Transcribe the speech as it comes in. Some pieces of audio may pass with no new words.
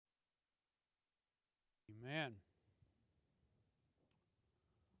Amen.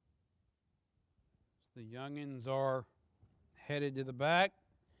 The youngins are headed to the back.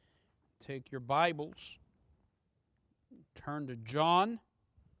 Take your Bibles. Turn to John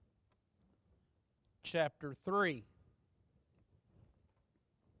chapter 3.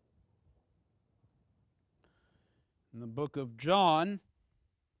 In the book of John,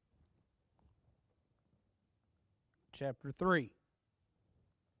 chapter 3.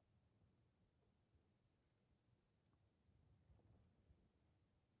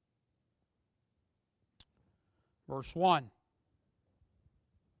 Verse 1.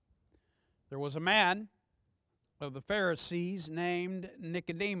 There was a man of the Pharisees named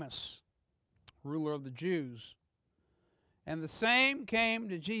Nicodemus, ruler of the Jews. And the same came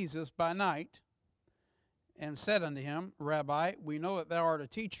to Jesus by night, and said unto him, Rabbi, we know that thou art a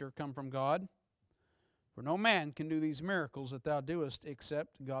teacher come from God, for no man can do these miracles that thou doest,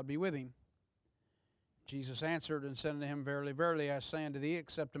 except God be with him. Jesus answered and said unto him, Verily, verily, I say unto thee,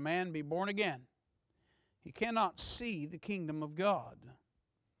 except a man be born again, he cannot see the kingdom of God.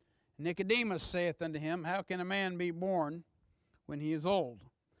 Nicodemus saith unto him, How can a man be born when he is old?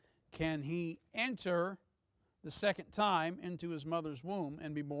 Can he enter the second time into his mother's womb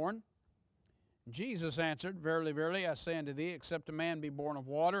and be born? Jesus answered, Verily, verily, I say unto thee, except a man be born of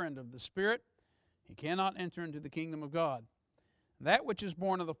water and of the Spirit, he cannot enter into the kingdom of God. That which is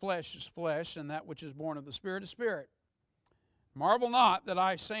born of the flesh is flesh, and that which is born of the Spirit is spirit. Marvel not that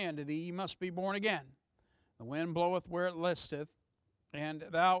I say unto thee, Ye must be born again. The wind bloweth where it listeth, and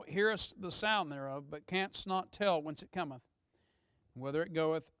thou hearest the sound thereof, but canst not tell whence it cometh, whither it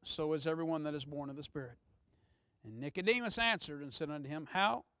goeth. So is everyone that is born of the Spirit. And Nicodemus answered and said unto him,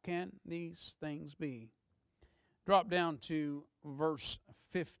 How can these things be? Drop down to verse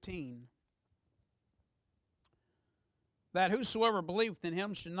 15. That whosoever believeth in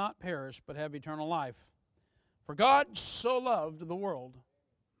him should not perish, but have eternal life. For God so loved the world,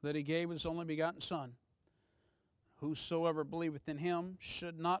 that he gave his only begotten Son. Whosoever believeth in him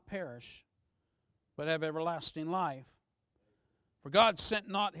should not perish, but have everlasting life. For God sent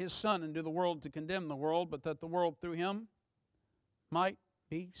not his Son into the world to condemn the world, but that the world through him might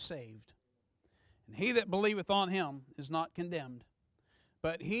be saved. And he that believeth on him is not condemned,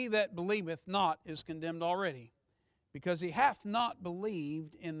 but he that believeth not is condemned already, because he hath not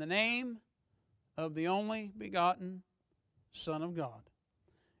believed in the name of the only begotten Son of God.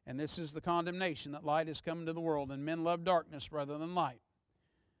 And this is the condemnation, that light is come into the world, and men love darkness rather than light,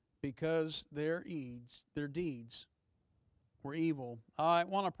 because their deeds were evil. I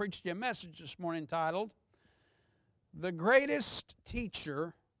want to preach to you a message this morning entitled, The Greatest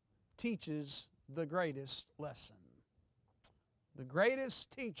Teacher Teaches the Greatest Lesson. The greatest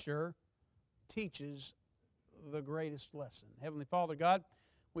teacher teaches the greatest lesson. Heavenly Father God,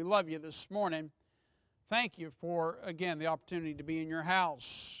 we love you this morning. Thank you for, again, the opportunity to be in your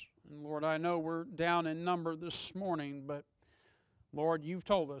house. And Lord, I know we're down in number this morning, but Lord, you've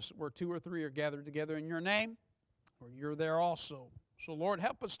told us where two or three are gathered together in your name, or you're there also. So Lord,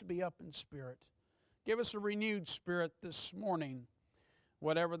 help us to be up in spirit. Give us a renewed spirit this morning,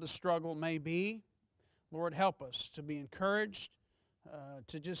 whatever the struggle may be. Lord, help us to be encouraged,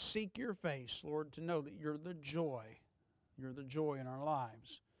 to just seek your face, Lord, to know that you're the joy. You're the joy in our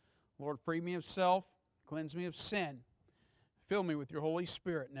lives. Lord, free me of self. Cleanse me of sin. Fill me with your Holy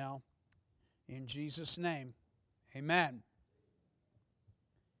Spirit now. In Jesus' name, amen.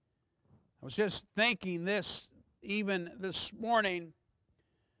 I was just thinking this, even this morning,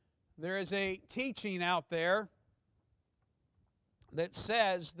 there is a teaching out there that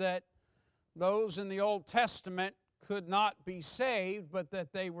says that those in the Old Testament could not be saved, but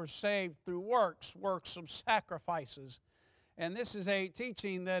that they were saved through works of sacrifices. And this is a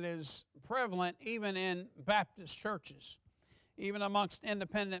teaching that is prevalent even in Baptist churches, even amongst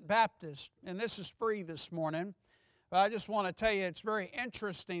independent Baptists. And this is free this morning. But I just want to tell you, it's very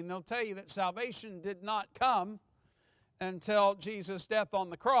interesting. They'll tell you that salvation did not come until Jesus' death on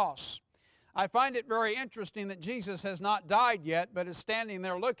the cross. I find it very interesting that Jesus has not died yet, but is standing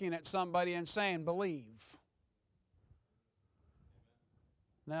there looking at somebody and saying, believe.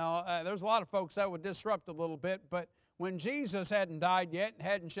 Now, there's a lot of folks that would disrupt a little bit, but when Jesus hadn't died yet, and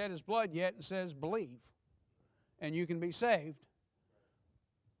hadn't shed his blood yet, and says, believe, and you can be saved.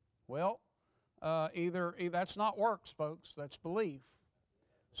 Well, either that's not works, folks, that's belief.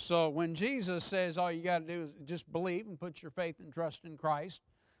 So when Jesus says all you got to do is just believe and put your faith and trust in Christ,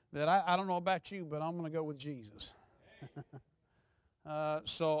 that I don't know about you, but I'm going to go with Jesus.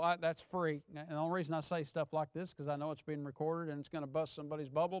 That's free. And the only reason I say stuff like this because I know it's being recorded and it's going to bust somebody's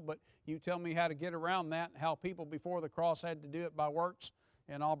bubble, but you tell me how to get around that, how people before the cross had to do it by works,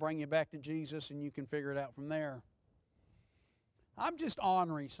 and I'll bring you back to Jesus, and you can figure it out from there. I'm just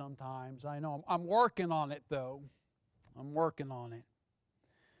ornery sometimes. I know. I'm working on it, though. I'm working on it.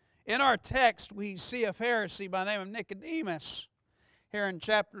 In our text, we see a Pharisee by the name of Nicodemus here in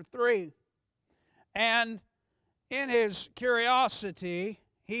chapter 3. And in his curiosity,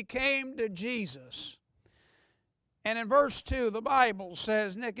 he came to Jesus. And in verse 2, the Bible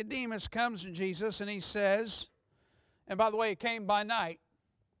says Nicodemus comes to Jesus and he says, and by the way, he came by night.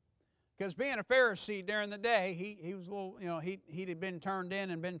 Because being a Pharisee during the day, he was a little, he'd have been turned in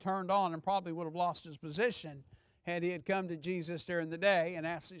and been turned on and probably would have lost his position had he had come to Jesus during the day and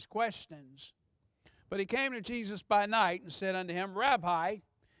asked these questions. But he came to Jesus by night and said unto him, Rabbi,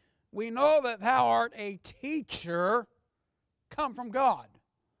 we know that thou art a teacher come from God.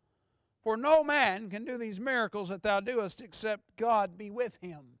 For no man can do these miracles that thou doest except God be with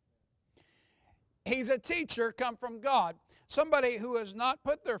him. He's a teacher come from God. Somebody who has not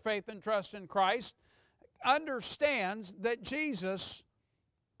put their faith and trust in Christ understands that Jesus,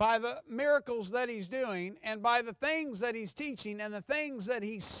 by the miracles that he's doing and by the things that he's teaching and the things that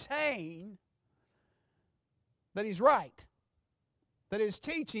he's saying, that he's right. That his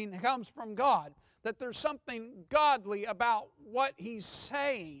teaching comes from God. That there's something godly about what he's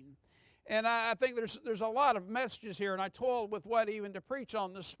saying. And I think there's a lot of messages here, and I toiled with what even to preach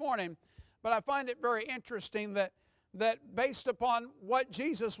on this morning. But I find it very interesting that based upon what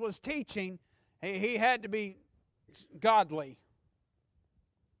Jesus was teaching, he had to be godly.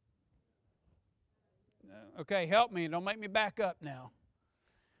 Okay, help me. Don't make me back up now.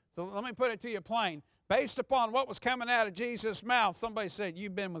 So let me put it to you plain. Based upon what was coming out of Jesus' mouth, somebody said,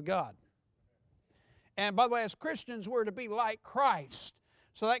 you've been with God. And by the way, as Christians, we're to be like Christ.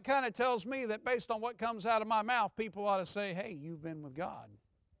 So that kind of tells me that based on what comes out of my mouth, people ought to say, hey, you've been with God.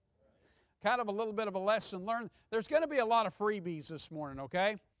 Kind of a little bit of a lesson learned. There's going to be a lot of freebies this morning,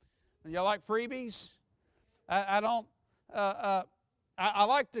 okay? You like freebies? I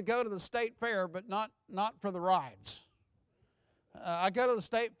like to go to the state fair, but not for the rides. I go to the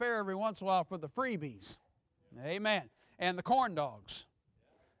state fair every once in a while for the freebies. Amen. And the corn dogs.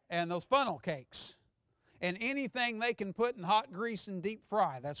 And those funnel cakes. And anything they can put in hot grease and deep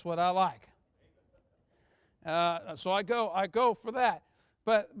fry. That's what I like. So I go for that.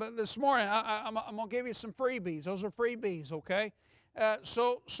 But this morning, I'm going to give you some freebies. Those are freebies, okay?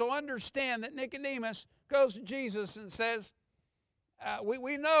 So understand that Nicodemus goes to Jesus and says,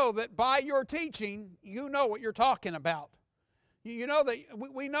 we know that by your teaching, you know what you're talking about. You know that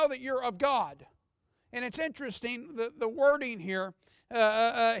we know that you're of God. And it's interesting, the wording here,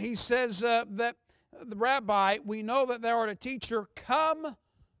 he says that the Rabbi, we know that thou art a teacher come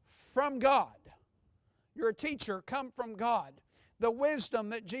from God. You're a teacher come from God. The wisdom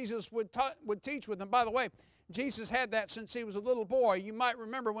that Jesus would teach with them. By the way, Jesus had that since he was a little boy. You might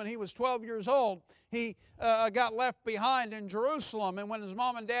remember when he was 12 years old, he got left behind in Jerusalem. And when his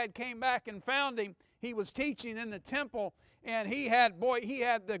mom and dad came back and found him, he was teaching in the temple. And he had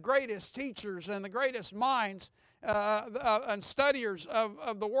the greatest teachers and the greatest minds and studiers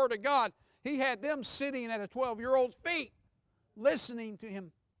of the Word of God. He had them sitting at a 12-year-old's feet, listening to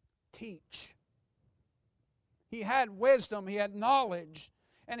him teach. He had wisdom, he had knowledge,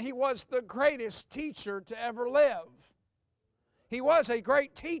 and he was the greatest teacher to ever live. He was a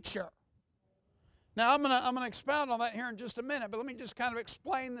great teacher. Now, I'm gonna expound on that here in just a minute, but let me just kind of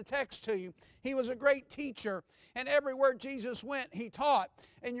explain the text to you. He was a great teacher, and everywhere Jesus went, he taught.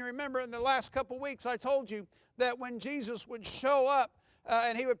 And you remember in the last couple weeks, I told you that when Jesus would show up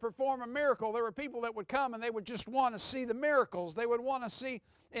and he would perform a miracle, there were people that would come and they would just want to see the miracles. They would want to see,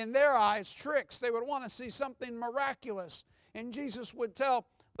 in their eyes, tricks. They would want to see something miraculous. And Jesus would tell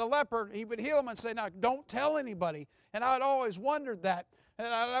the leper, he would heal him and say, now, don't tell anybody. And I had always wondered that. And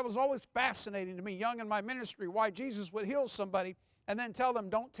that was always fascinating to me, young in my ministry, why Jesus would heal somebody and then tell them,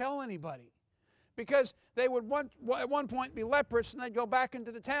 don't tell anybody. Because they would at one point be leprous and they'd go back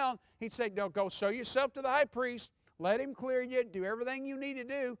into the town. He'd say, no, go show yourself to the high priest. Let him clear you. Do everything you need to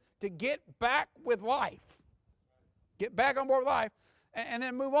do to get back with life. Get back on board with life and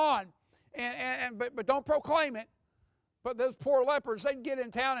then move on. But don't proclaim it. But those poor lepers, they'd get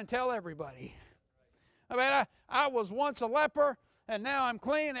in town and tell everybody. I mean, I was once a leper. And now I'm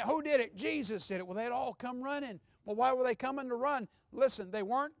clean. Who did it? Jesus did it. Well, they'd all come running. Well, why were they coming to run? Listen, they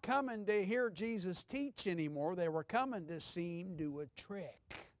weren't coming to hear Jesus teach anymore. They were coming to see him do a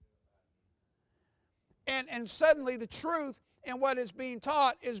trick. And suddenly the truth in what is being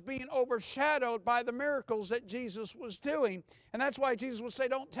taught is being overshadowed by the miracles that Jesus was doing. And that's why Jesus would say,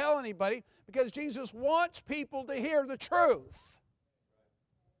 don't tell anybody, because Jesus wants people to hear the truth.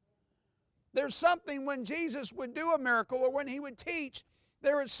 There's something when Jesus would do a miracle or when he would teach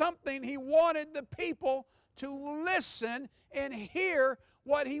There was something he wanted the people to listen and hear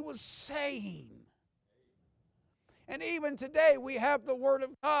what he was saying. And even today we have the Word of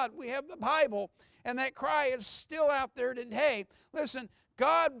God. We have the Bible. And that cry is still out there today. Listen,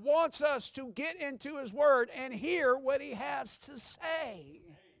 God wants us to get into His Word and hear what He has to say.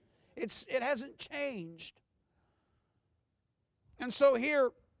 It hasn't changed. And so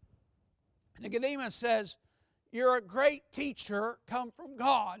here, Nicodemus says, you're a great teacher come from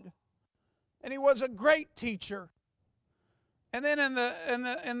God. And he was a great teacher. And then in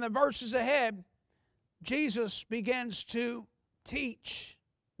the verses ahead, Jesus begins to teach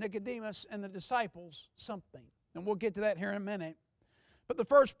Nicodemus and the disciples something. And we'll get to that here in a minute. But the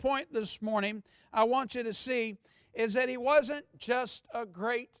first point this morning I want you to see is that he wasn't just a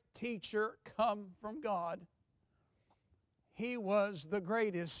great teacher come from God. He was the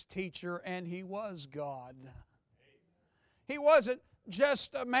greatest teacher, and he was God. He wasn't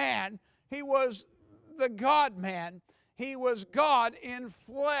just a man. He was the God-man. He was God in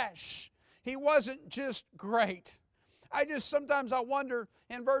flesh. He wasn't just great. Sometimes I wonder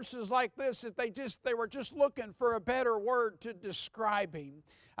in verses like this if they were just looking for a better word to describe him.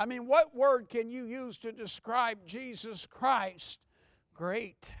 I mean, what word can you use to describe Jesus Christ?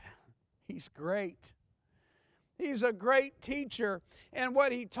 Great. He's great. He's a great teacher, and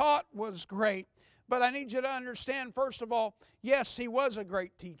what he taught was great. But I need you to understand, first of all, yes, he was a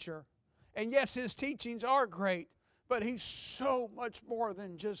great teacher. And yes, his teachings are great. But he's so much more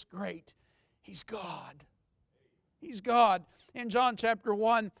than just great. He's God. He's God. In John chapter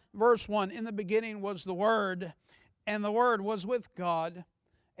 1, verse 1, in the beginning was the Word, and the Word was with God,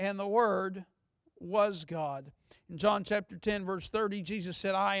 and the Word was God. In John chapter 10, verse 30, Jesus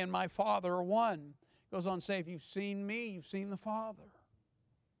said, I and my Father are one. Goes on to say, if you've seen me, you've seen the Father.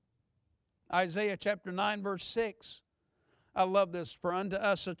 Isaiah chapter 9, verse 6. I love this. For unto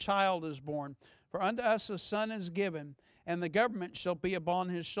us a child is born. For unto us a son is given. And the government shall be upon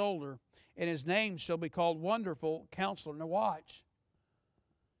his shoulder. And his name shall be called Wonderful Counselor. Now watch.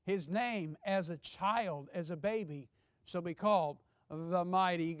 His name as a child, as a baby, shall be called the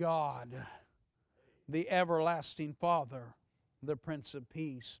Mighty God, the Everlasting Father, the Prince of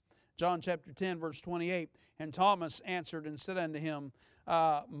Peace. John chapter 10, verse 28, and Thomas answered and said unto him,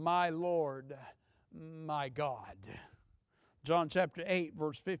 my Lord, my God. John chapter 8,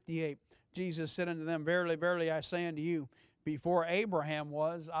 verse 58, Jesus said unto them, verily, verily, I say unto you, before Abraham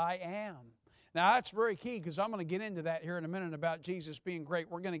was, I am. Now that's very key, because I'm going to get into that here in a minute about Jesus being great.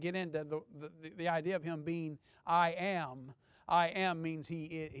 We're going to get into the idea of him being I am. I am means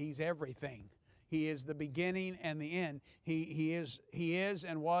he's everything. He is the beginning and the end. He is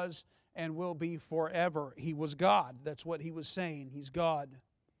and was and will be forever. He was God. That's what he was saying. He's God.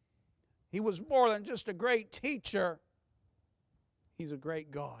 He was more than just a great teacher. He's a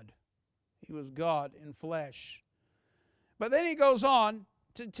great God. He was God in flesh. But then he goes on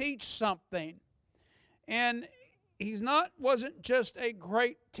to teach something. And wasn't just a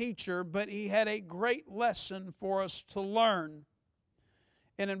great teacher, but he had a great lesson for us to learn.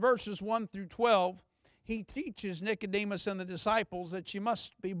 And in verses 1 through 12, he teaches Nicodemus and the disciples that you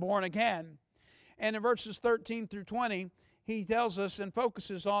must be born again. And in verses 13 through 20, he tells us and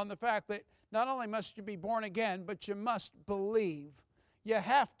focuses on the fact that not only must you be born again, but you must believe. You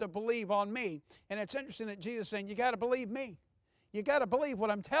have to believe on me. And it's interesting that Jesus is saying, you got to believe me. You got to believe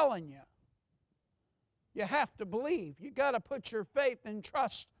what I'm telling you. You have to believe. You got to put your faith and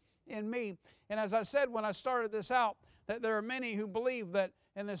trust in me. And as I said when I started this out, that there are many who believe that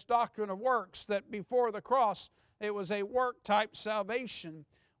in this doctrine of works, that before the cross, it was a work-type salvation.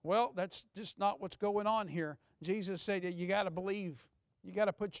 Well, that's just not what's going on here. Jesus said you got to believe. You got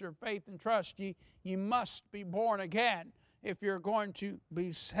to put your faith and trust. You must be born again if you're going to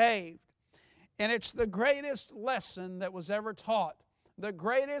be saved. And it's the greatest lesson that was ever taught. The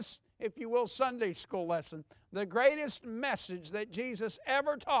greatest, if you will, Sunday school lesson. The greatest message that Jesus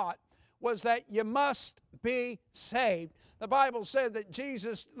ever taught was that you must be saved. The Bible said that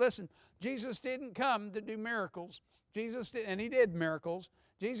Jesus didn't come to do miracles. And he did miracles.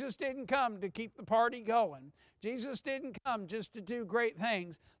 Jesus didn't come to keep the party going. Jesus didn't come just to do great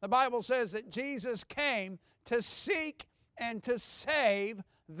things. The Bible says that Jesus came to seek and to save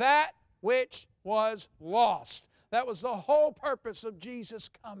that which was lost. That was the whole purpose of Jesus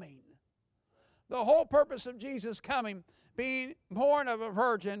coming. The whole purpose of Jesus coming, being born of a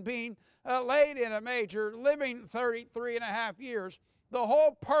virgin, being laid in a manger, living 33 and a half years, the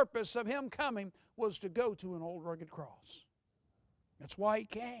whole purpose of him coming was to go to an old rugged cross. That's why he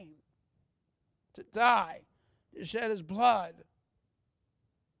came. To die, to shed his blood.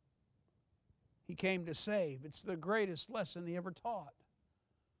 He came to save. It's the greatest lesson he ever taught.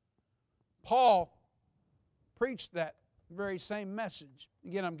 Paul preached that very same message.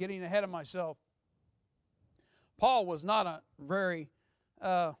 Again, I'm getting ahead of myself. Paul was not a very,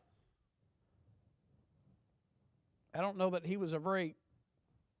 I don't know that he was a very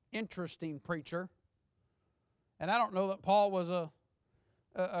interesting preacher. And I don't know that Paul was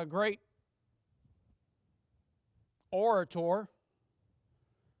a great orator.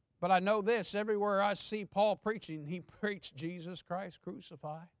 But I know this, everywhere I see Paul preaching, he preached Jesus Christ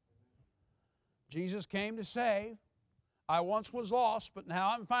crucified. Jesus came to save. I once was lost, but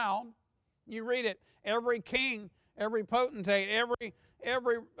now I'm found. You read it. Every king, every potentate,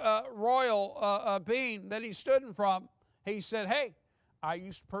 every royal being that he stood in from, he said, hey, I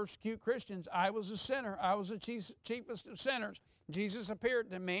used to persecute Christians. I was a sinner. I was the chiefest of sinners. Jesus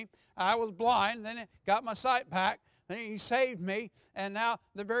appeared to me. I was blind. Then got my sight back. Then he saved me. And now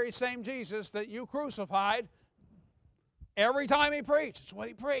the very same Jesus that you crucified, every time he preached, it's what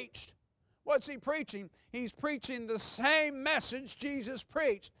he preached. What's he preaching? He's preaching the same message Jesus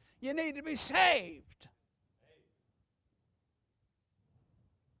preached. You need to be saved.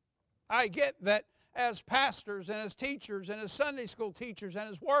 I get that as pastors and as teachers and as Sunday school teachers and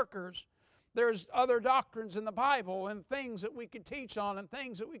as workers, there's other doctrines in the Bible and things that we can teach on and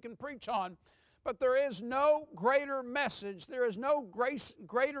things that we can preach on. But there is no greater message, there is no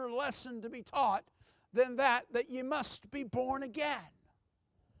greater lesson to be taught than that you must be born again.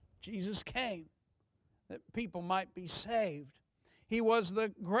 Jesus came that people might be saved. He was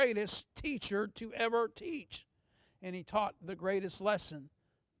the greatest teacher to ever teach. And he taught the greatest lesson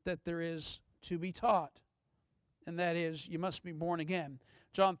that there is to be taught. And that is, you must be born again.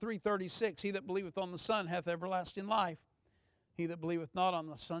 John 3:36, he that believeth on the Son hath everlasting life. He that believeth not on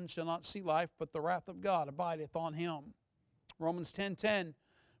the Son shall not see life, but the wrath of God abideth on him. Romans 10:10,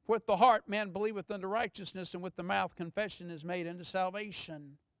 with the heart man believeth unto righteousness, and with the mouth confession is made unto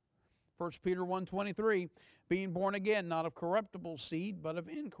salvation. 1 Peter 1:23, being born again, not of corruptible seed, but of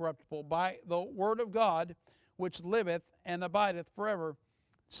incorruptible, by the word of God, which liveth and abideth forever.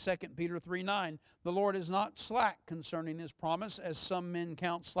 2 Peter 3:9, the Lord is not slack concerning his promise, as some men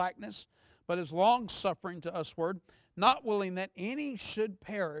count slackness, but is long-suffering to usward, not willing that any should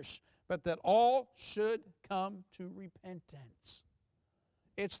perish, but that all should come to repentance.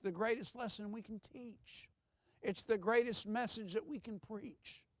 It's the greatest lesson we can teach. It's the greatest message that we can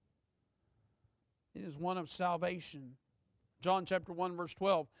preach. It is one of salvation. John chapter 1, verse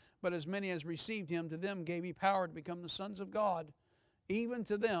 12, but as many as received him, to them gave he power to become the sons of God, even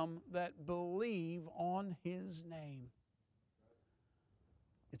to them that believe on his name.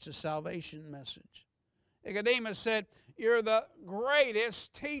 It's a salvation message. Nicodemus said, you're the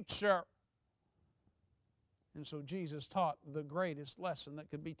greatest teacher. And so Jesus taught the greatest lesson that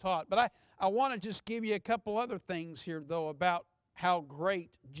could be taught. But I want to just give you a couple other things here, though, about how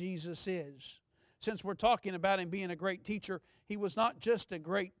great Jesus is. Since we're talking about him being a great teacher, he was not just a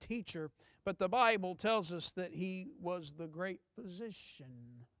great teacher, but the Bible tells us that he was the great physician.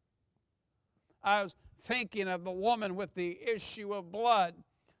 I was thinking of the woman with the issue of blood.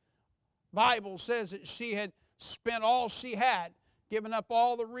 Bible says that she had spent all she had, given up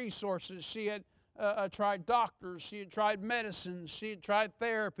all the resources. She had tried doctors, she had tried medicines, she had tried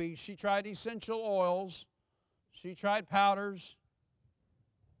therapy, she tried essential oils, she tried powders.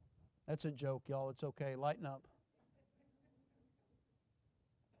 That's a joke, y'all. It's okay. Lighten up.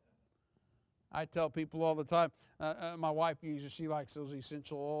 I tell people all the time, my wife uses, she likes those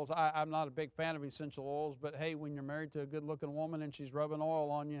essential oils. I'm not a big fan of essential oils, but hey, when you're married to a good-looking woman and she's rubbing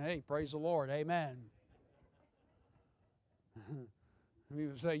oil on you, hey, praise the Lord. Amen.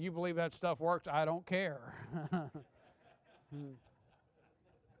 You say, you believe that stuff works? I don't care.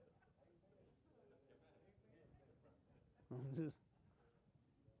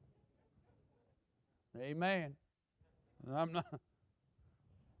 Amen. I'm not.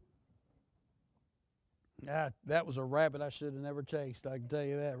 That was a rabbit I should have never chased. I can tell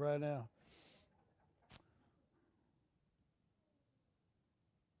you that right now.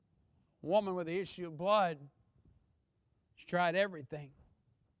 Woman with the issue of blood, she tried everything.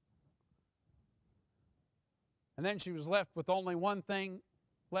 And then she was left with only one thing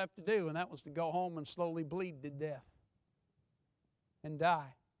left to do, and that was to go home and slowly bleed to death and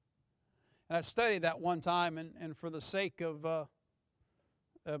die. And I studied that one time, and for the sake of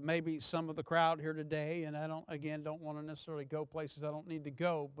maybe some of the crowd here today, and I don't want to necessarily go places I don't need to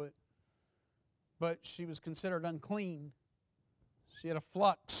go, but she was considered unclean. She had a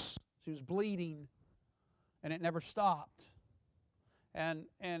flux. She was bleeding, and it never stopped. And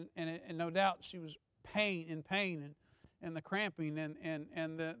no doubt she was in pain, and the cramping,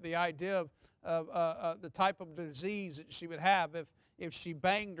 and the idea of the type of disease that she would have if she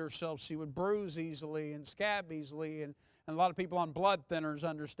banged herself, she would bruise easily and scab easily. And a lot of people on blood thinners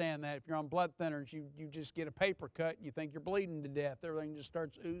understand that. If you're on blood thinners, you just get a paper cut and you think you're bleeding to death. Everything just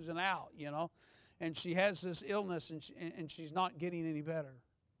starts oozing out, you know. And she has this illness, and she's not getting any better.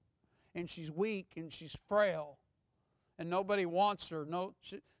 And she's weak and she's frail. And nobody wants her. No,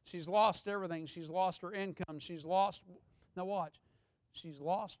 she's lost everything. She's lost her income. She's lost, now watch, she's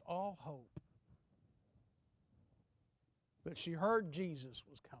lost all hope. But she heard Jesus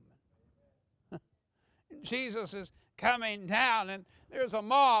was coming. Jesus is coming down, and there's a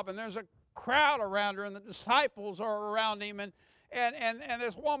mob, and there's a crowd around her, and the disciples are around him. And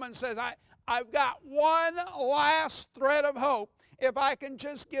this woman says, I've got one last thread of hope. If I can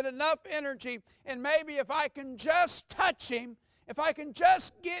just get enough energy, and maybe if I can just touch him, if I can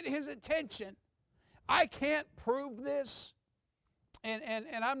just get his attention. I can't prove this. And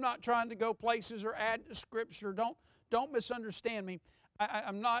I'm not trying to go places or add to Scripture. Don't misunderstand me.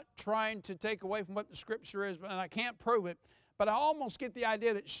 I'm not trying to take away from what the Scripture is, and I can't prove it. But I almost get the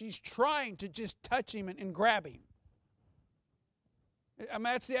idea that she's trying to just touch him and grab him. I mean,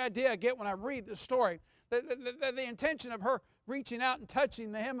 that's the idea I get when I read the story. The intention of her reaching out and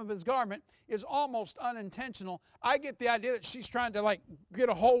touching the hem of his garment is almost unintentional. I get the idea that she's trying to get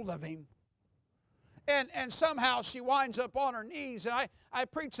a hold of him. And somehow she winds up on her knees. And I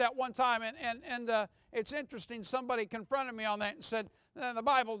preached that one time, and it's interesting. Somebody confronted me on that and said, the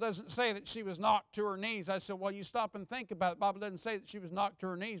Bible doesn't say that she was knocked to her knees. I said, well, you stop and think about it. The Bible doesn't say that she was knocked to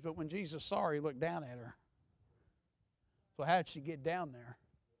her knees, but when Jesus saw her, he looked down at her. So how did she get down there?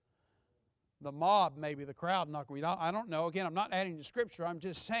 The mob, maybe the crowd knocked her. I don't know. Again, I'm not adding to Scripture. I'm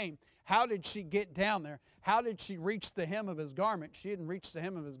just saying, how did she get down there? How did she reach the hem of his garment? She didn't reach the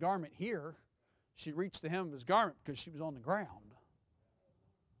hem of his garment here. She reached the hem of his garment because she was on the ground.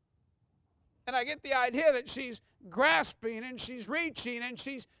 And I get the idea that she's grasping and she's reaching and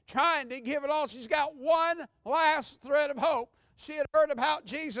she's trying to give it all. She's got one last thread of hope. She had heard about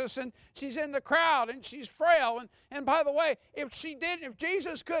Jesus, and she's in the crowd, and she's frail. And by the way, if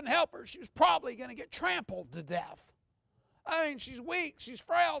Jesus couldn't help her, she was probably going to get trampled to death. I mean, she's weak, she's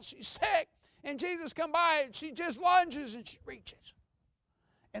frail, she's sick. And Jesus come by, and she just lunges, and she reaches.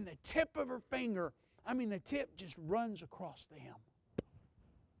 And the tip of her finger, the tip just runs across the hem.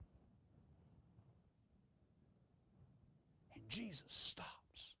 And Jesus stops.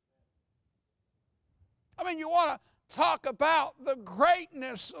 You want to talk about the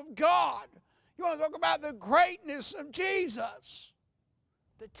greatness of God. You want to talk about the greatness of Jesus.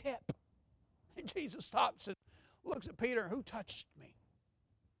 The tip. And Jesus stops and looks at Peter. Who touched me?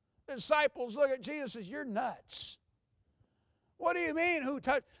 The disciples look at Jesus and says, you're nuts. What do you mean, who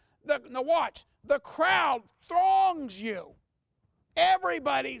touched? Now watch. The crowd throngs you.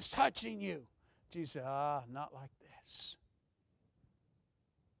 Everybody's touching you. Jesus said, not like this.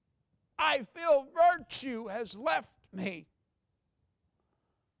 I feel virtue has left me.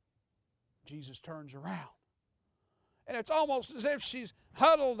 Jesus turns around. And it's almost as if she's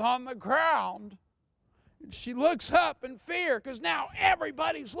huddled on the ground. And she looks up in fear because now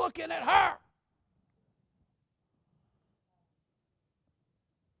everybody's looking at her.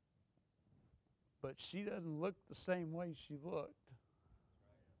 But she doesn't look the same way she looked.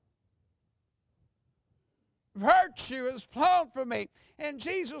 Virtue has flown from me. And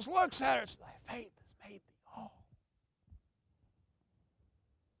Jesus looks at her and says, thy faith has made thee whole.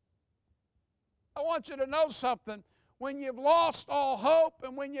 I want you to know something. When you've lost all hope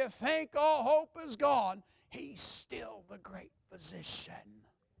and when you think all hope is gone, He's still the great physician.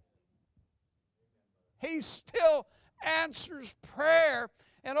 He still answers prayer.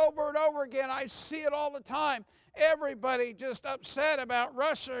 And over again, I see it all the time. Everybody just upset about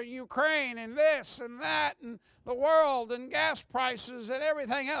Russia, Ukraine, and this and that, and the world, and gas prices, and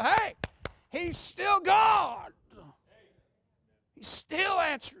everything else. Hey, He's still God. He still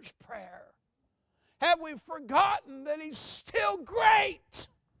answers prayer. Have we forgotten that He's still great?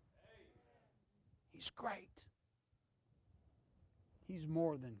 He's great. He's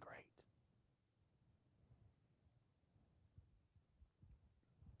more than great.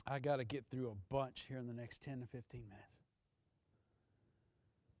 I got to get through a bunch here in the next 10 to 15 minutes.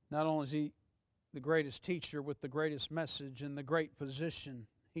 Not only is He the greatest teacher with the greatest message and the great physician,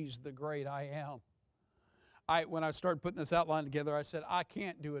 He's the great I am. When I started putting this outline together, I said, I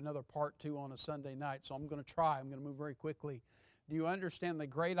can't do another part 2 on a Sunday night, so I'm going to try. I'm going to move very quickly. Do you understand the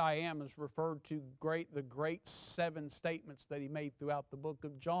great I am is referred to the great 7 statements that He made throughout the book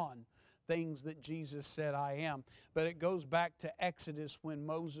of John? Things that Jesus said, I am. But it goes back to Exodus when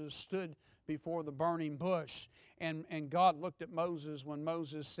Moses stood before the burning bush. And God looked at Moses when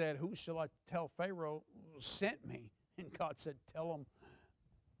Moses said, who shall I tell Pharaoh sent me? And God said, tell them,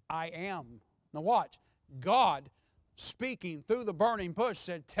 I am. Now watch. God, speaking through the burning bush,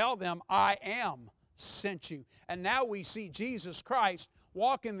 said, tell them, I am sent you. And now we see Jesus Christ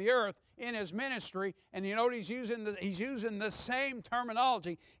walking the earth in His ministry, and you know what He's using? He's using the same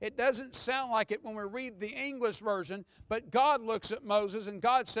terminology. It doesn't sound like it when we read the English version, but God looks at Moses and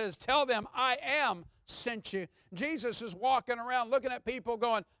God says, tell them, I am sent you. Jesus is walking around looking at people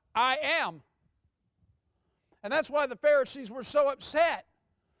going, I am. And that's why the Pharisees were so upset.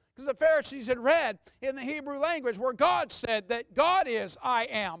 Because the Pharisees had read in the Hebrew language where God said that God is I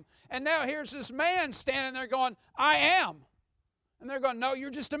am. And now here's this man standing there going, I am. And they're going, no,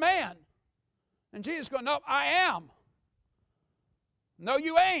 you're just a man. And Jesus going, no, I am. No,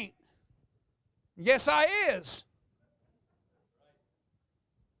 you ain't. Yes, I is.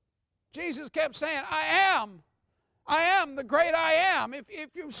 Jesus kept saying, I am. I am the great I am.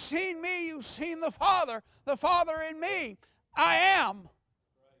 If you've seen me, you've seen the Father in me. I am.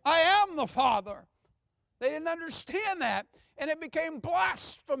 I am the Father. They didn't understand that, and it became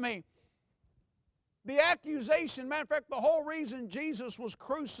blasphemy. The accusation, matter of fact, the whole reason Jesus was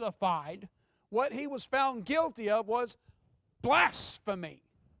crucified, what He was found guilty of was blasphemy.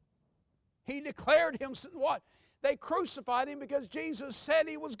 He declared Himself what? They crucified Him because Jesus said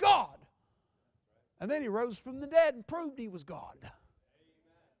He was God. And then He rose from the dead and proved He was God. Amen.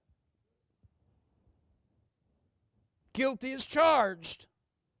 Guilty as charged.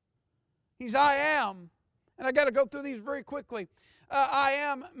 He's I am. And I got to go through these very quickly. I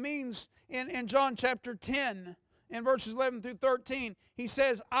am means in John chapter 10, in verses 11 through 13, He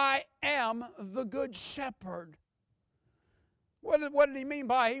says, I am the good shepherd. What did He mean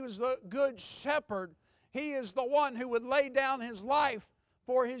by He was the good shepherd? He is the one who would lay down His life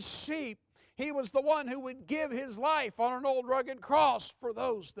for His sheep. He was the one who would give His life on an old rugged cross for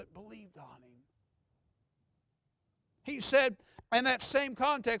those that believed on Him. He said, in that same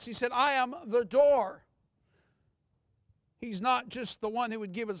context, He said, I am the door. He's not just the one who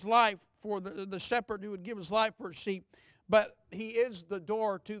would give His life for the shepherd who would give His life for His sheep, but He is the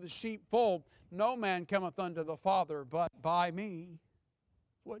door to the sheepfold. No man cometh unto the Father but by me.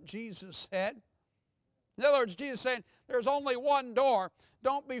 What Jesus said. In other words, Jesus saying, there's only one door.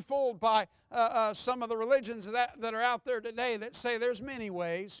 Don't be fooled by some of the religions that are out there today that say there's many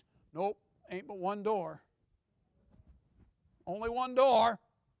ways. Nope, ain't but one door. Only one door.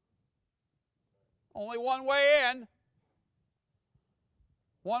 Only one way in.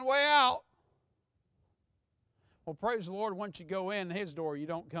 One way out. Well, praise the Lord, once you go in His door, you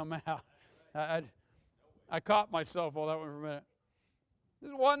don't come out. I caught myself on that one for a minute.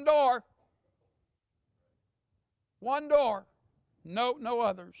 There's one door. One door. No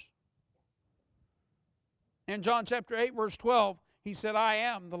others. In John chapter 8, verse 12, He said, I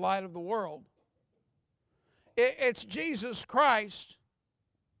am the light of the world. It's Jesus Christ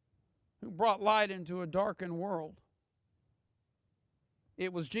who brought light into a darkened world.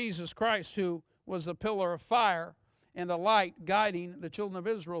 It was Jesus Christ who was a pillar of fire and a light guiding the children of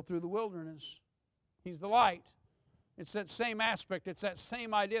Israel through the wilderness. He's the light. It's that same aspect. It's that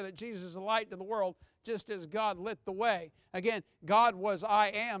same idea that Jesus is the light to the world, just as God lit the way. Again, God was I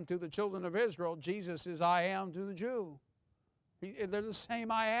am to the children of Israel. Jesus is I am to the Jew. They're the same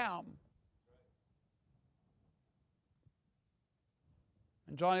I am.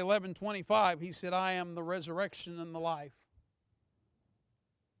 In John 11:25, He said, I am the resurrection and the life.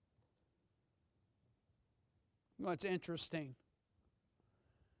 You know, it's interesting.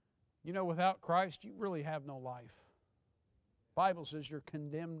 You know, without Christ, you really have no life. The Bible says you're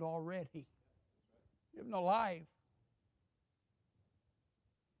condemned already. You have no life.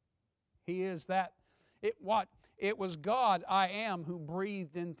 He is that. It was God, I am, who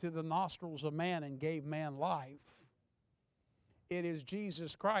breathed into the nostrils of man and gave man life. It is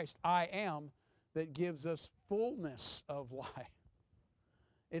Jesus Christ, I am, that gives us fullness of life.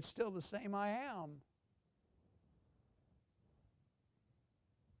 It's still the same I am.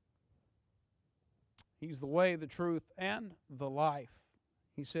 He's the way, the truth, and the life.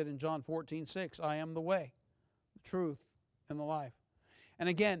 He said in John 14:6, I am the way, the truth, and the life. And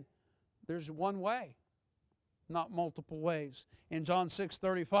again, there's one way, not multiple ways. In John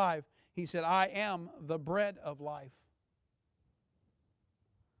 6:35, He said, I am the bread of life.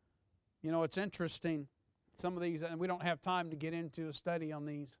 You know, it's interesting, some of these, and we don't have time to get into a study on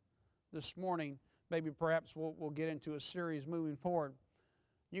these this morning. Maybe perhaps we'll get into a series moving forward.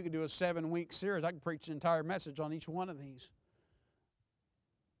 You could do a 7-week series. I could preach an entire message on each one of these.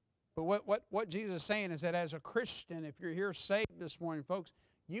 But what Jesus is saying is that as a Christian, if you're here saved this morning, folks,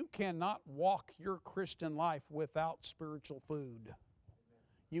 you cannot walk your Christian life without spiritual food.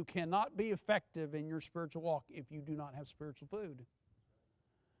 You cannot be effective in your spiritual walk if you do not have spiritual food.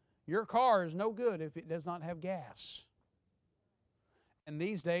 Your car is no good if it does not have gas. And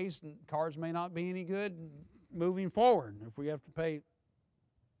these days, cars may not be any good moving forward if we have to pay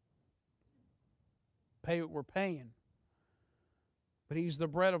what we're paying. But He's the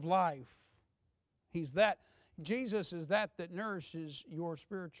bread of life. He's that. Jesus is that nourishes your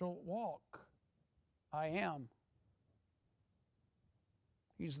spiritual walk. I am.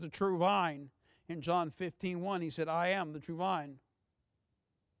 He's the true vine. In John 15:1, He said, I am the true vine.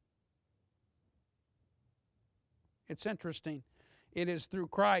 It's interesting. It is through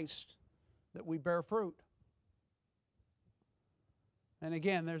Christ that we bear fruit. And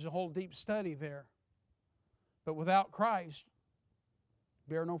again, there's a whole deep study there. But without Christ,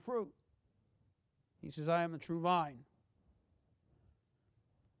 bear no fruit. He says, I am the true vine.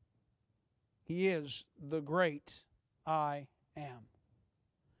 He is the great I am.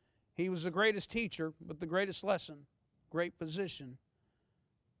 He was the greatest teacher with the greatest lesson, great physician,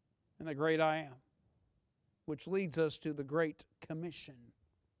 and the great I am. Which leads us to the Great Commission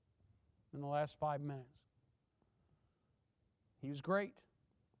in the last 5 minutes. He was great.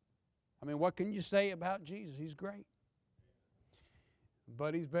 I mean, what can you say about Jesus? He's great.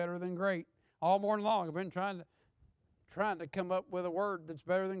 But He's better than great. All morning long I've been trying to come up with a word that's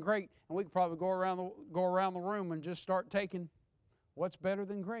better than great. And we could probably go around the room and just start taking what's better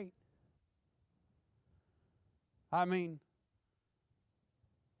than great. I mean,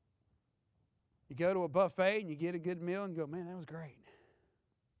 you go to a buffet and you get a good meal and you go, man, that was great.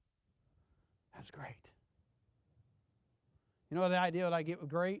 That's great. You know the idea that I get with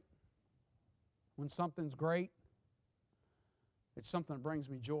great? When something's great, it's something that brings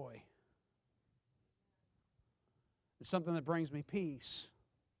me joy. It's something that brings me peace.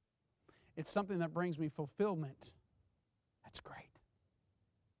 It's something that brings me fulfillment. That's great.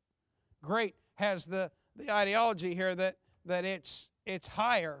 Great has the ideology here that it's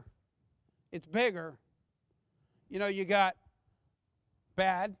higher. It's bigger. You know, you got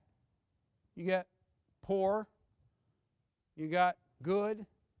bad, you got poor, you got good,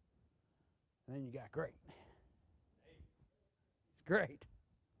 and then you got great. It's great.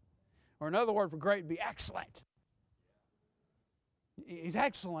 Or another word for great would be excellent. He's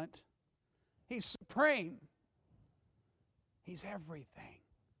excellent. He's supreme. He's everything.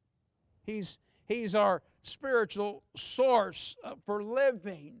 He's our spiritual source for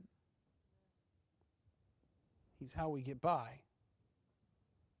living. He's how we get by.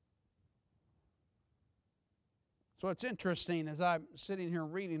 So it's interesting as I'm sitting here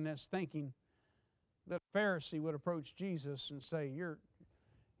reading this, thinking that a Pharisee would approach Jesus and say, "You're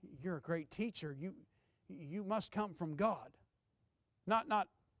a great teacher. You must come from God, not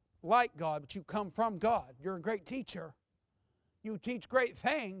like God, but you come from God. You're a great teacher. You teach great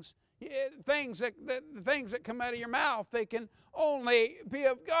things. The things that come out of your mouth, they can only be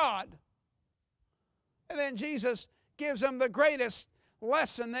of God." And then Jesus gives him the greatest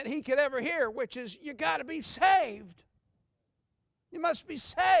lesson that he could ever hear, which is, you got to be saved. You must be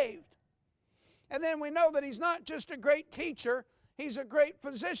saved. And then we know that He's not just a great teacher, He's a great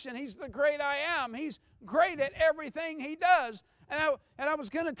physician. He's the great I am. He's great at everything He does. And I was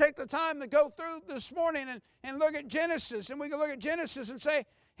going to take the time to go through this morning and look at Genesis. And we can look at Genesis and say,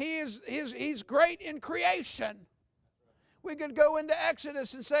 He's great in creation. We could go into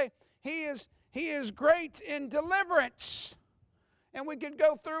Exodus and say, He is great in deliverance. And we could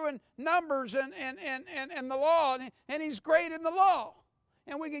go through in Numbers and the law, and He's great in the law.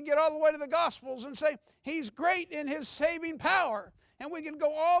 And we can get all the way to the Gospels and say, He's great in His saving power. And we can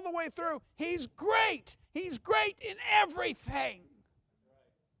go all the way through. He's great. He's great in everything.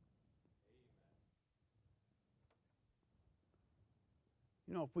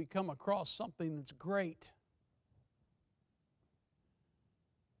 You know, if we come across something that's great,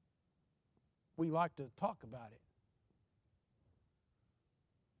 we like to talk about it.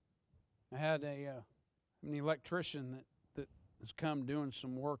 I had an electrician that has come doing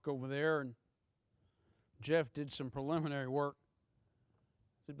some work over there, and Jeff did some preliminary work.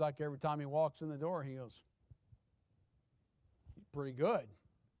 Seems like every time he walks in the door, he goes, "He's pretty good.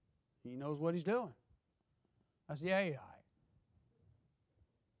 He knows what he's doing." I said, "Yeah,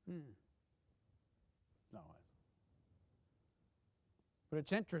 No. But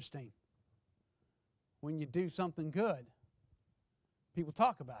it's interesting. When you do something good, people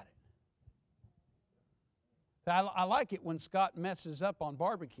talk about it. I like it when Scott messes up on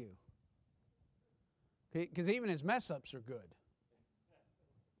barbecue, because even his mess-ups are good.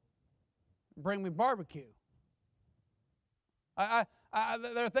 Bring me barbecue. There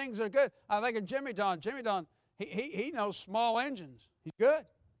are things that are good. I think of Jimmy Don. Jimmy Don, he knows small engines. He's good.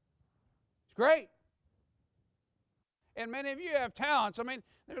 It's great. And many of you have talents. I mean,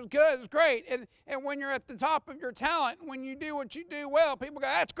 it's good, it's great. And when you're at the top of your talent, when you do what you do well, people go,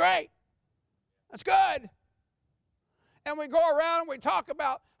 that's great. That's good. And we go around and we talk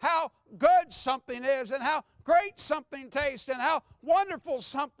about how good something is and how great something tastes and how wonderful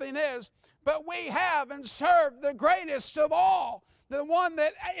something is. But we have and serve the greatest of all, the one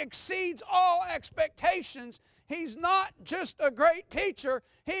that exceeds all expectations. He's not just a great teacher,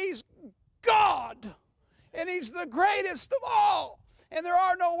 He's God. And He's the greatest of all. And there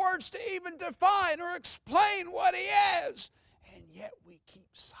are no words to even define or explain what He is. And yet we keep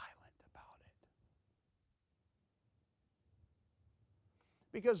silent about it.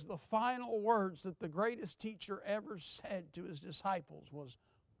 Because the final words that the greatest teacher ever said to His disciples was,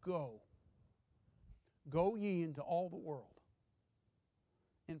 go. Go ye into all the world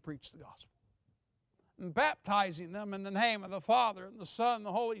and preach the gospel. And baptizing them in the name of the Father and the Son and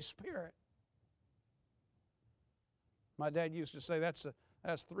the Holy Spirit. My dad used to say that's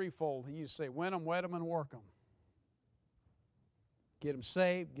threefold. He used to say, win them, wed them, and work them. Get them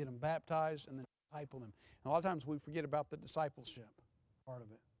saved, get them baptized, and then disciple them. And a lot of times we forget about the discipleship part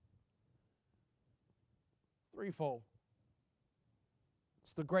of it. Threefold.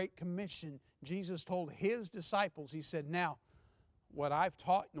 It's the Great Commission. Jesus told His disciples, He said, now, what I've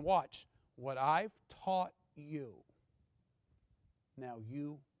taught, and watch, what I've taught you, now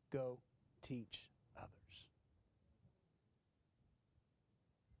you go teach others.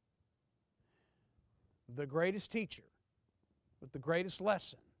 The greatest teacher with the greatest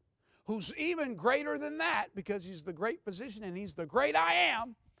lesson, who's even greater than that because He's the great physician and He's the great I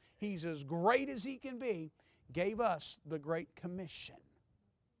am, He's as great as He can be, gave us the Great Commission.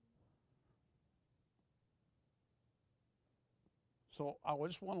 So I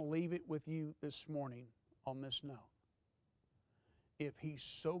just want to leave it with you this morning on this note. If He's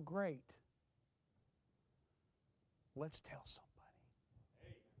so great, let's tell somebody.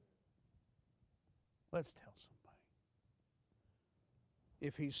 Let's tell somebody.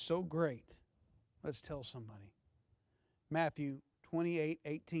 If He's so great, let's tell somebody. Matthew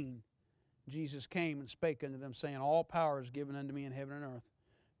 28:18, Jesus came and spake unto them, saying, all power is given unto me in heaven and earth.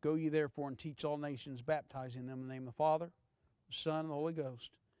 Go ye therefore and teach all nations, baptizing them in the name of the Father, the Son, and the Holy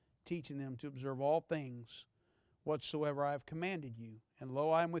Ghost, teaching them to observe all things whatsoever I have commanded you. And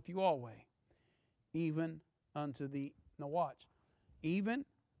lo, I am with you always, even unto the, now watch, even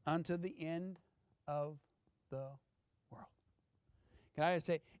unto the end of the world. Can I just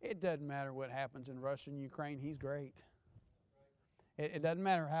say, it doesn't matter what happens in Russia and Ukraine, He's great. It doesn't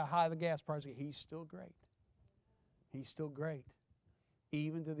matter how high the gas price is, He's still great. He's still great.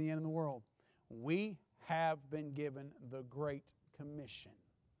 Even to the end of the world. We have been given the Great Commission.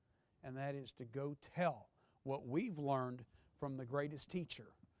 And that is to go tell what we've learned from the greatest teacher.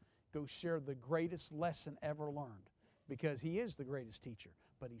 Go share the greatest lesson ever learned. Because He is the greatest teacher.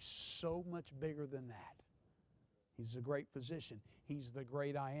 But He's so much bigger than that. He's the great physician. He's the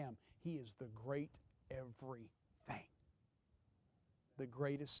great I am. He is the great everything. The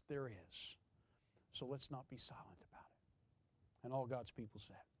greatest there is. So let's not be silent about it. And all God's people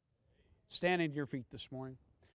said. Stand to your feet this morning.